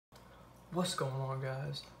What's going on,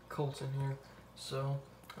 guys? Colton here. So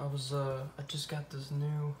I just got this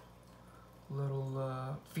new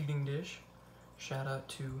little feeding dish. Shout out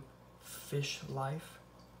to Fish Life.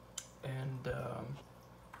 And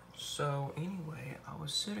so anyway, I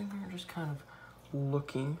was sitting here just kind of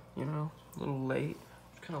looking, a little late,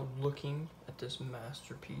 just kind of looking at this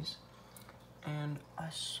masterpiece, and I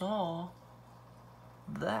saw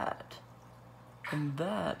that, and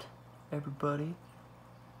that, everybody,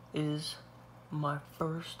 is my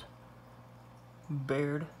first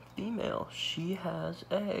bared female. She has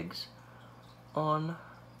eggs on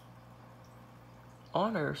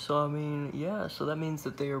her, so I mean, yeah, so that means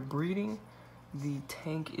that they are breeding. The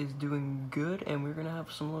tank is doing good, and we're gonna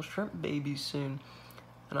have some little shrimp babies soon,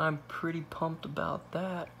 and I'm pretty pumped about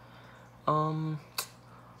that.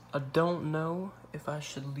 I don't know if I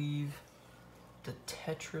should leave the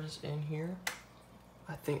tetras in here.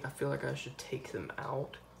 I feel like I should take them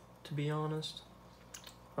out, to be honest.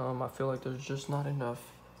 I feel like there's just not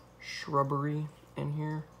enough shrubbery in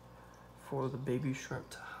here for the baby shrimp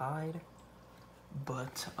to hide.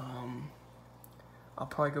 But I'll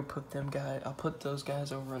probably go put I'll put those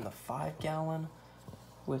guys over in the 5-gallon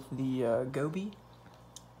with the goby.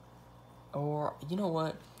 Or you know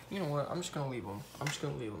what? I'm just gonna leave them.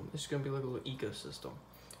 It's gonna be like a little ecosystem.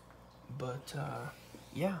 But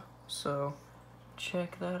yeah. So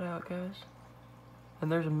check that out, guys.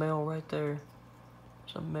 And there's a male right there.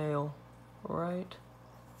 There's a male, right?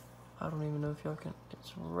 I don't even know if y'all can.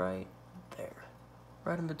 It's right there,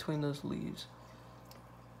 right in between those leaves.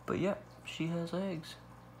 But yeah, she has eggs.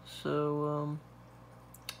 So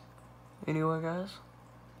anyway, guys,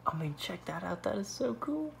 I mean, check that out. That is so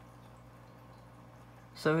cool.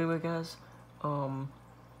 So anyway, guys,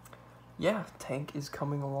 yeah, tank is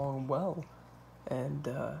coming along well, and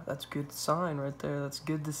that's a good sign right there. That's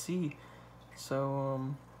good to see.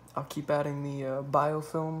 So I'll keep adding the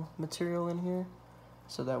biofilm material in here,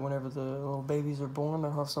 so that whenever the little babies are born,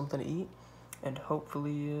 they'll have something to eat, and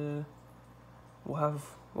hopefully we'll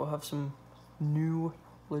have some new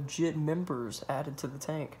legit members added to the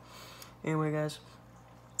tank. Anyway, guys,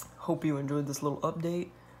 hope you enjoyed this little update,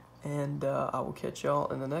 and I will catch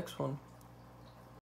y'all in the next one.